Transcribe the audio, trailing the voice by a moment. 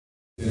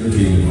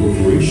Entertainment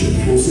Corporation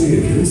posee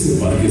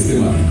 13 parques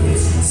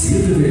temáticos,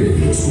 7 de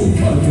ellos con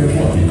parque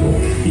acuático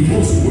y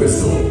por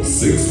supuesto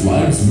Six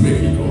Flags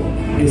México.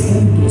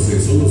 Están en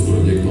proceso los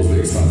proyectos de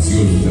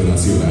expansión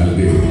internacional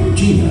de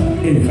China,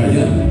 en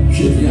Hainan,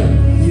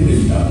 Shenyang y en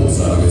Emiratos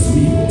Árabes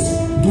Unidos,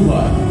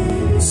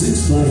 Dubái. Six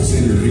Flags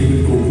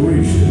Entertainment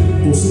Corporation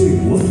posee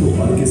 4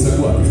 parques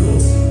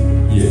acuáticos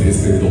y en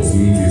este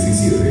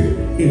 2017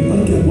 el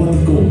parque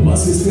acuático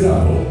más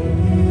esperado,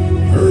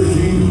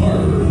 Hurricane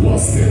Harbor,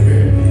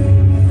 Oaxtepec.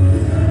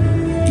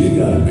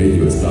 Llega al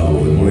bello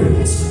estado de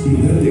Morelos,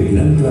 lugar de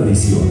gran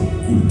tradición,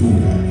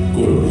 cultura,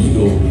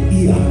 colorido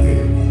y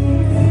arte.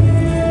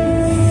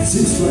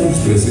 Six Flags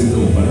presenta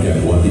un parque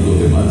acuático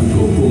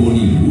temático como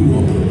ningún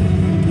otro.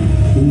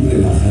 Un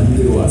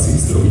relajante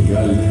oasis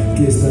tropical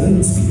que estará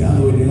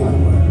inspirado en el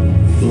agua,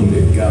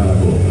 donde cada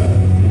gota,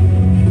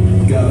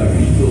 cada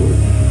grito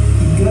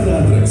y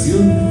cada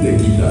atracción te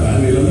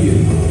quitarán el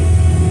aliento.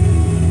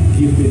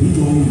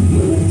 Bienvenido a un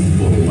nuevo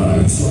tipo de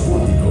paraíso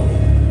acuático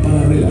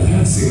para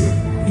relajarse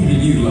y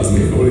vivir las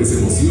mejores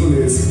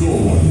emociones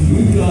como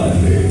nunca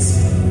antes.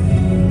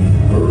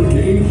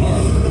 Hurricane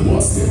Harbor,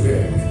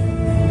 Oaxtepec.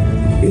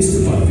 Este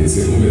parque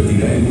se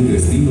convertirá en un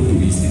destino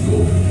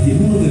turístico y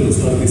en uno de los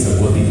parques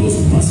acuáticos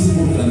más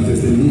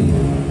importantes del mundo,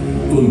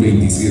 con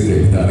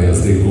 27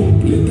 hectáreas de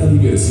completa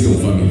diversión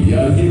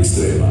familiar y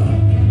extrema.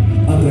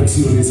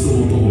 Atracciones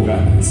como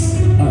toboganes,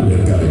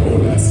 alberca de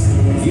olas,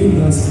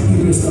 tiendas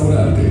y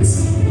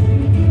restaurantes.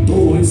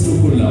 Todo esto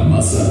con la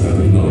más alta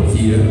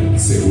tecnología,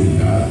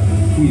 seguridad,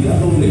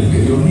 cuidado del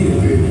medio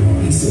ambiente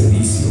y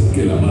servicio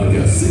que la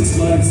marca Six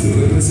Flags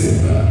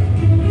representa.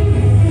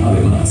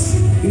 Además,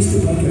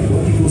 este parque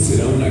acuático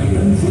será una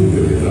gran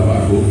fuente de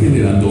trabajo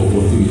generando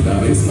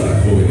oportunidades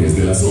para jóvenes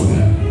de la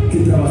zona que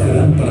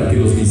trabajarán para que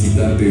los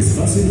visitantes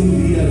pasen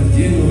un día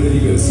lleno de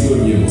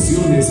diversión y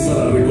emociones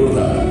para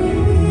recordar.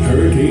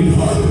 Hurricane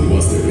Harbor,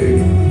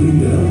 Oaxtepec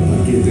brindará un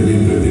paquete de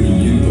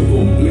entretenimiento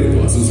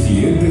completo a sus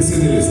clientes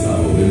en el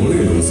estado de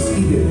Morelos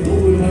y de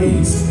todo el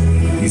país,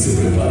 y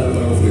se prepara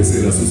para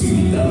ofrecer a sus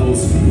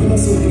invitados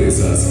nuevas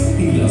sorpresas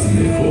y las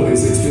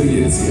mejores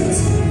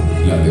experiencias.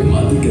 La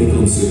temática y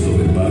concepto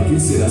del parque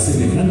será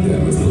semejante a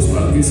nuestros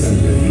parques a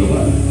nivel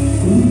global,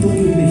 con un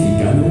toque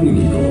mexicano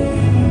único.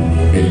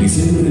 El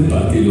diseño del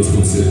parque y los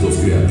conceptos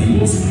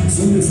creativos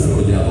son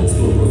desarrollados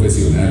por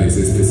profesionales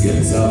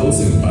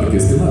especializados en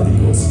parques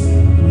temáticos.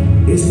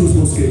 Estos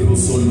bosquejos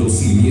son los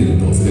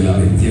cimientos de la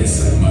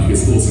belleza y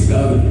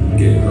majestuosidad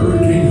que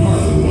Hurricane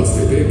Harbor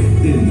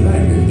Oaxtepec tendrá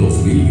en el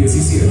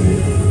 2017.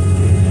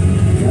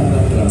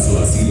 Cada trazo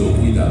ha sido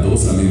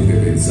cuidadosamente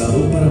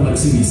pensado para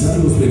maximizar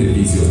los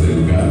beneficios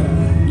del lugar,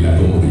 la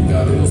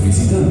comodidad de los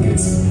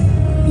visitantes,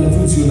 la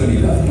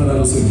funcionalidad para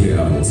los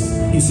empleados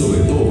y, sobre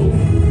todo,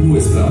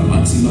 nuestra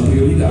máxima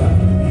prioridad,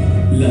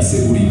 la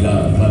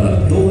seguridad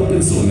para toda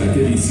persona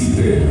que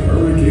visite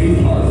Hurricane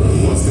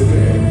Harbor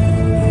Oaxtepec.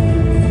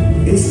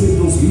 Este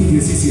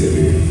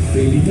 2017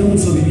 te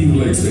invitamos a vivir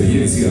la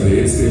experiencia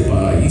de este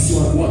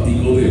paraíso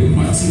acuático de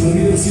máxima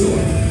diversión.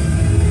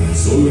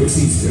 Solo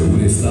existe un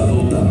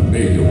estado tan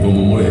bello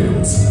como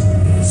Morelos.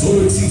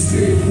 Solo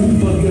existe un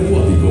parque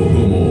acuático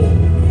como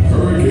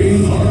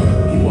Hurricane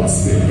Harbor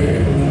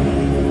Oaxtepec.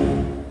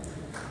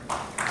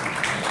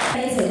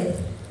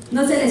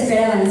 No se lo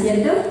esperaban,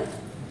 ¿cierto?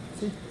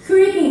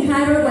 Hurricane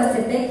Harbor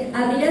Oaxtepec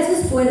abrirá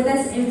sus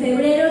puertas en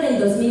febrero del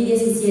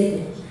 2017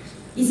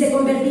 y se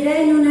convertirá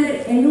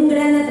en un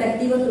gran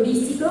atractivo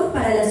turístico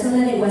para la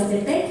zona de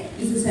Oaxtepec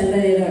y sus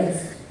alrededores.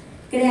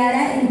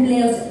 Creará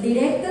empleos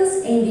directos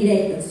e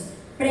indirectos,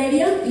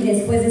 previo y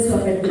después de su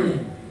apertura.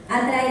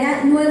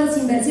 Atraerá nuevos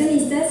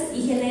inversionistas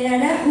y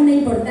generará una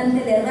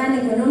importante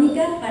derrama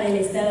económica para el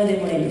estado de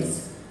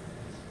Morelos.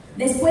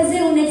 Después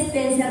de una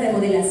extensa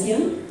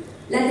remodelación,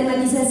 la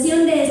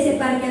tematización de este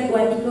parque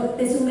acuático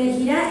te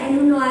sumergirá en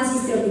un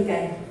oasis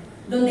tropical,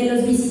 donde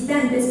los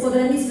visitantes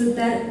podrán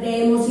disfrutar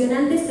de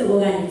emocionantes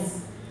toboganes,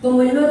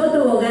 como el nuevo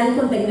tobogán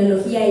con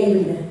tecnología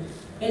híbrida,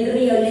 el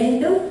río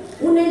lento,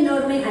 una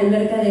enorme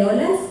alberca de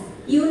olas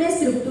y una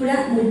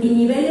estructura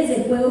multiniveles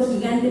de juego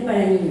gigante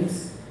para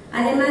niños,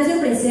 además de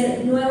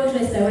ofrecer nuevos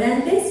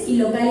restaurantes y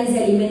locales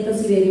de alimentos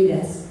y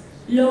bebidas,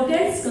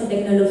 lockers con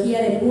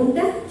tecnología de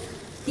punta,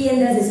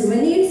 tiendas de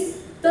souvenirs.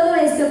 Todo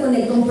esto con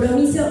el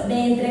compromiso de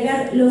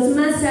entregar los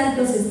más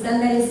altos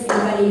estándares en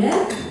calidad,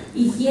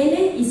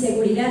 higiene y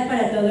seguridad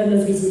para todos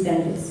los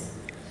visitantes.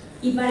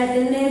 Y para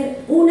tener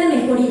una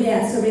mejor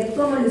idea sobre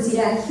cómo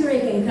lucirá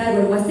Hurricane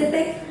Harbor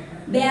Oaxtepec,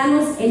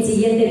 veamos el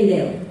siguiente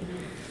video.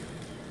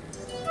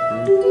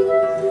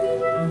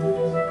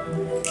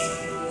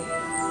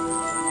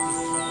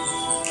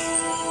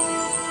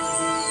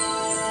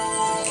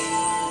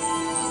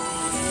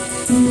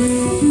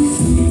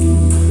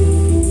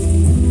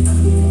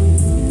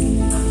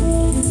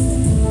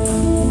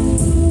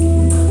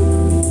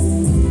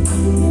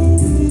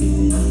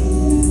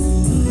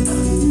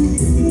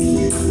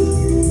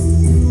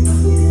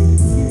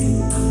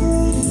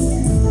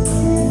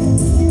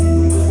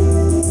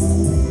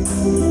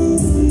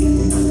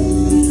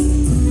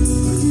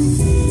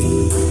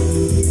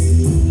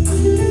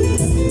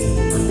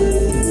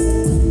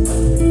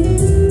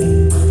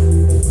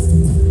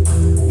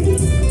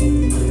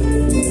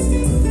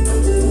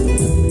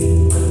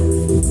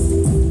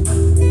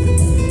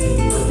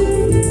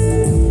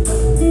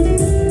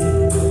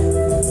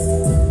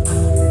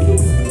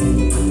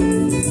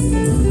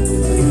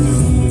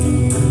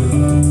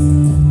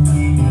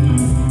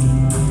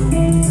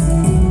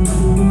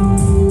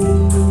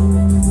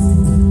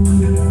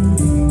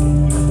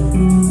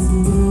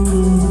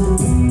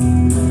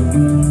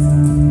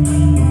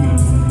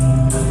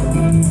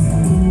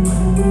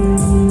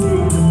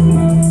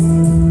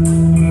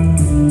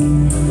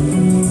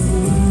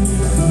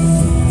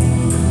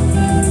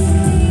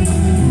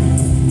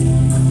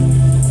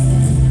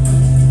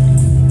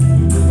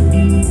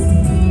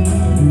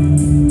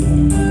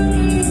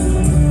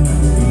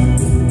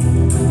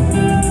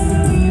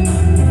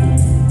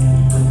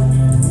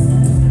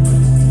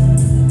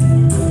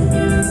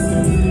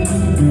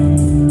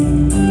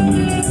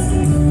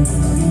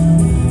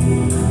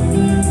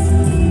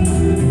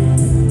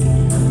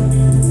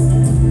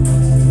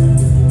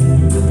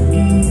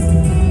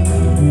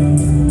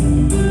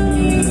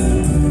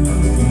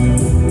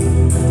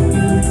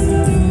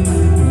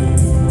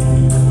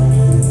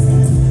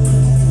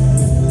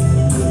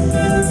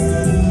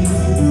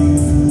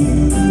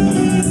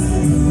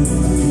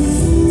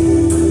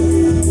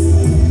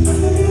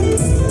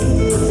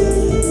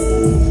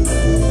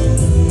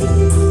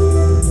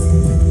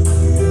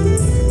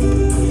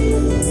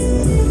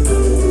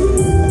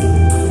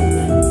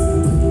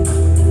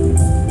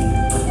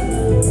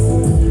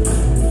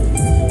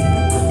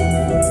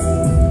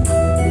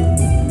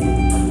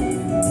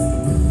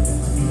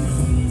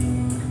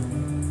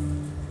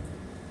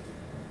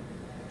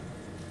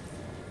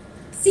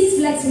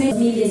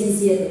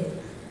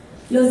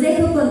 Los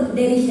dejo con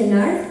Debbie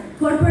Chenard,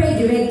 Corporate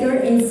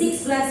Director en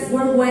Six Flags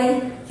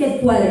Worldwide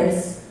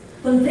Headquarters,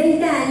 con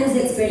 30 años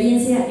de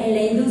experiencia en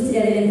la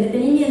industria del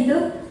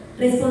entretenimiento,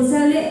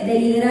 responsable de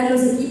liderar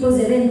los equipos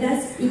de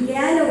ventas y que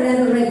ha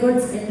logrado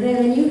récords en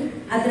revenue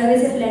a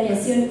través de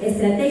planeación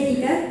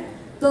estratégica,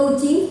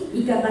 coaching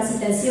y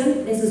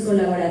capacitación de sus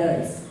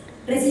colaboradores.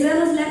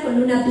 Recibámosla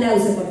con un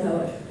aplauso, por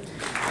favor.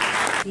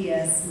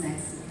 Yes,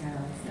 Mexico.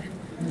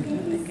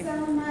 Thank you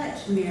so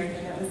much, Mary.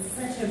 That was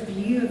such a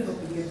beautiful,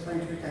 beautiful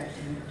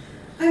introduction.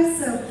 I'm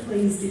so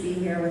pleased to be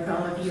here with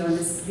all of you on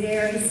this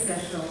very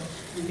special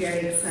and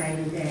very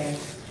exciting day.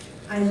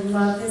 I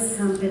love this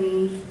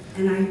company,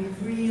 and I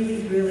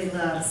really, really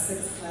love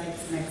Six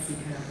Flags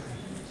Mexico.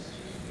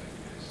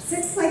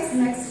 Six Flags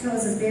Mexico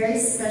is a very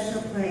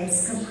special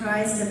place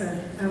comprised of a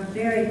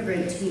very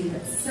great team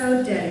that's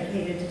so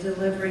dedicated to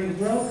delivering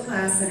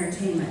world-class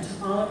entertainment to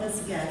all of its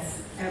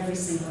guests every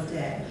single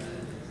day.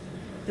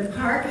 The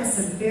park has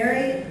some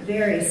very,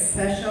 very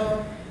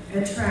special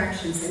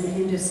attractions in the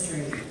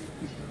industry,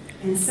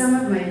 and some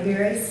of my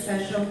very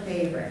special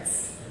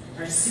favorites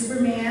are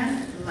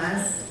Superman, The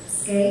Last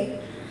Escape,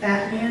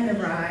 Batman the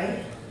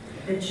Ride,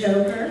 The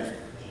Joker,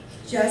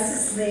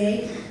 Justice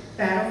League,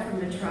 Battle for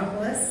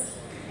Metropolis,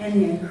 and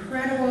the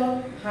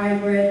incredible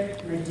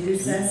hybrid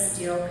Medusa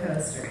steel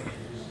coaster,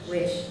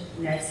 which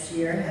next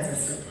year has a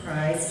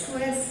surprise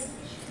twist.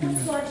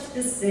 Let's watch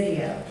this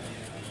video.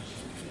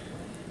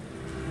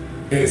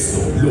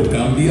 Esto lo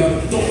cambia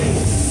todo.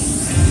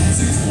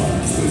 Six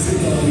Flags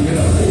presenta la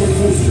primera roller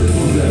coaster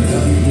con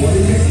realidad virtual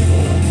en México,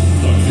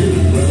 The New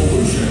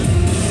Revolution.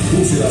 Tú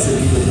serás el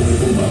piloto de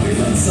combate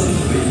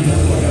lanzándote y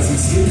girando a casi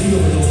 100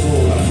 kilómetros por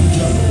hora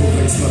luchando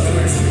contra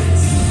extraterrestres.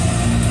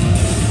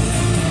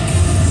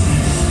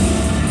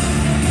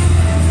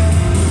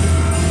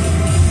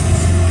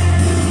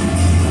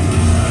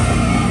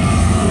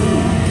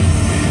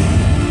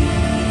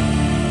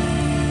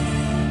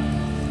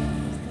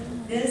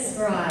 This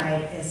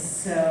ride is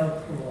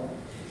so cool.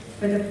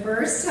 For the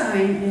first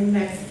time in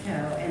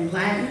Mexico and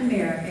Latin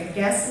America,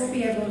 guests will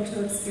be able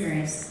to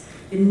experience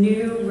the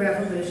New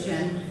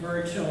Revolution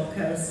virtual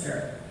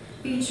coaster,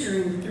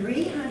 featuring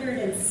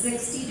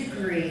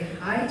 360-degree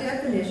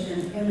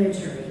high-definition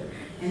imagery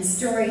and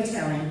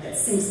storytelling that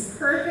syncs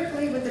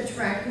perfectly with the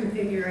track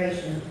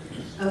configuration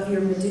of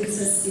your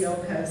Medusa steel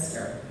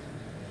coaster.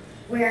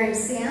 Wearing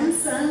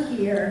Samsung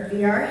Gear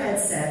VR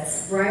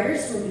headsets,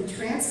 riders will be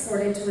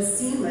transported to a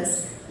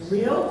seamless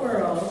real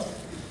world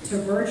to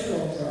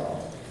virtual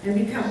world and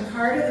become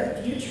part of the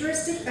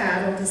futuristic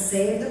battle to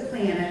save the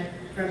planet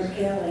from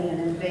alien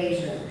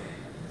invasion.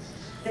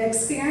 The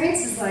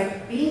experience is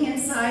like being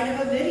inside of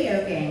a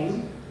video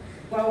game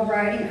while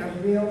riding a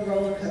real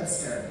roller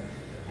coaster.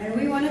 And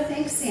we want to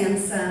thank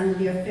Samsung,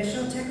 the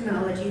official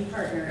technology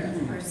partner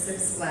of our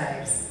Six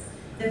Flags.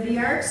 The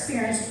VR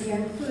experience will be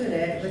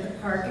included with the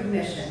park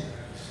admission,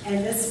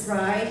 and this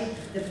ride,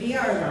 the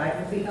VR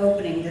ride, will be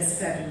opening this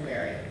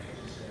February.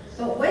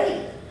 But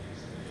wait,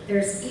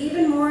 there's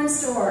even more in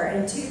store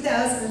in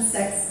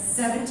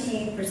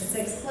 2017 for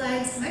Six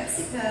Flags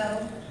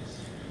Mexico.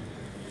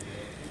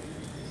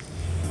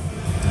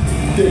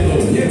 Que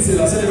comience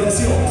la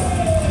celebración.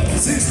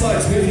 Six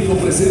Flags México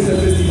presenta el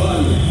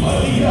festival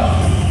Mardi Gras,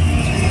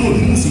 con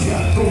música,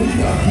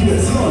 comida,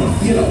 diversión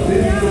y el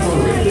auténtico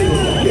poder de los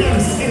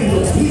Guardianes en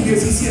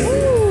 2017.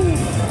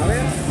 A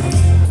ver.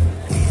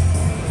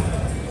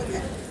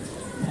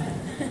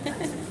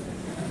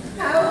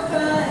 How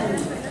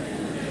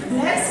fun!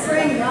 Next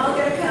spring, you're all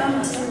going to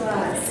come to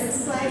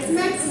Six Flags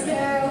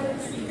Mexico,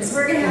 because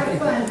we're going to have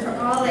fun for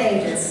all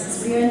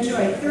ages. We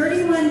enjoy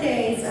 31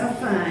 days of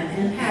fun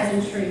and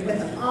pageantry with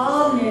the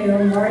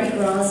all-new Mardi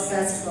Gras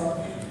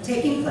Festival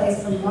taking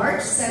place from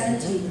March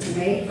 17th to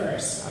May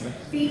 1st,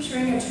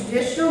 featuring a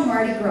traditional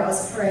Mardi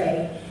Gras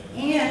parade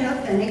and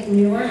authentic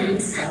New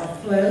Orleans-style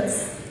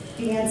floats,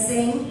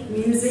 dancing,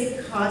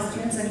 music,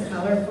 costumes, and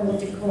colorful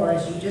decor,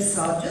 as you just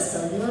saw just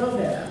a little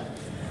bit of.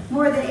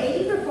 More than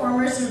 80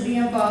 performers will be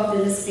involved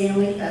in this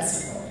family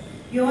festival.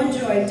 You'll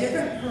enjoy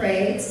different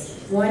parades,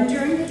 one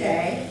during the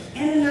day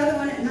and another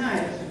one at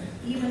night,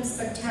 even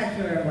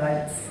spectacular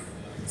lights.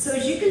 So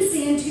as you can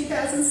see in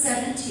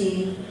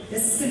 2017,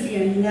 this is going to be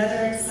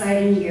another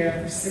exciting year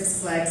for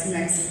Six Flags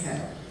Mexico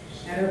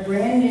at our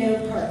brand new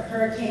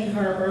Hurricane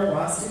Harbor,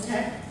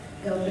 Oaxtepec,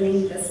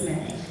 opening this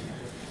May.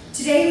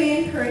 Today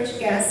we encourage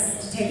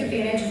guests to take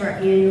advantage of our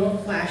annual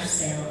flash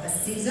sale. A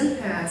season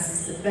pass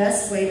is the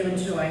best way to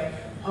enjoy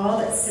all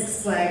that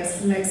Six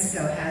Flags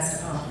Mexico has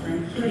to offer,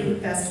 including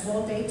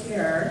Festival de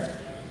Terror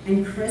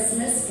and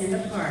Christmas in the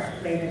Park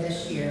later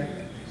this year.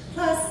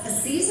 Plus, a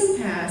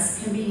season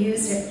pass can be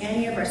used at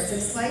any of our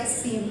Six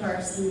Flags theme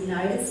parks in the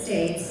United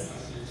States,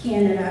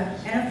 Canada,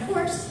 and of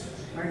course,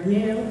 our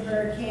new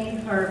Hurricane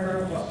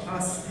Harbor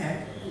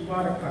Oaxtepec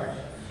water park.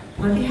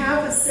 On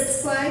behalf of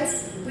Six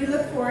Flags, we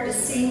look forward to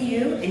seeing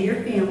you and your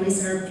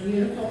families at our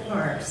beautiful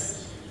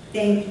parks.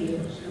 Thank you.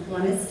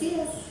 Buenos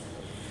dias.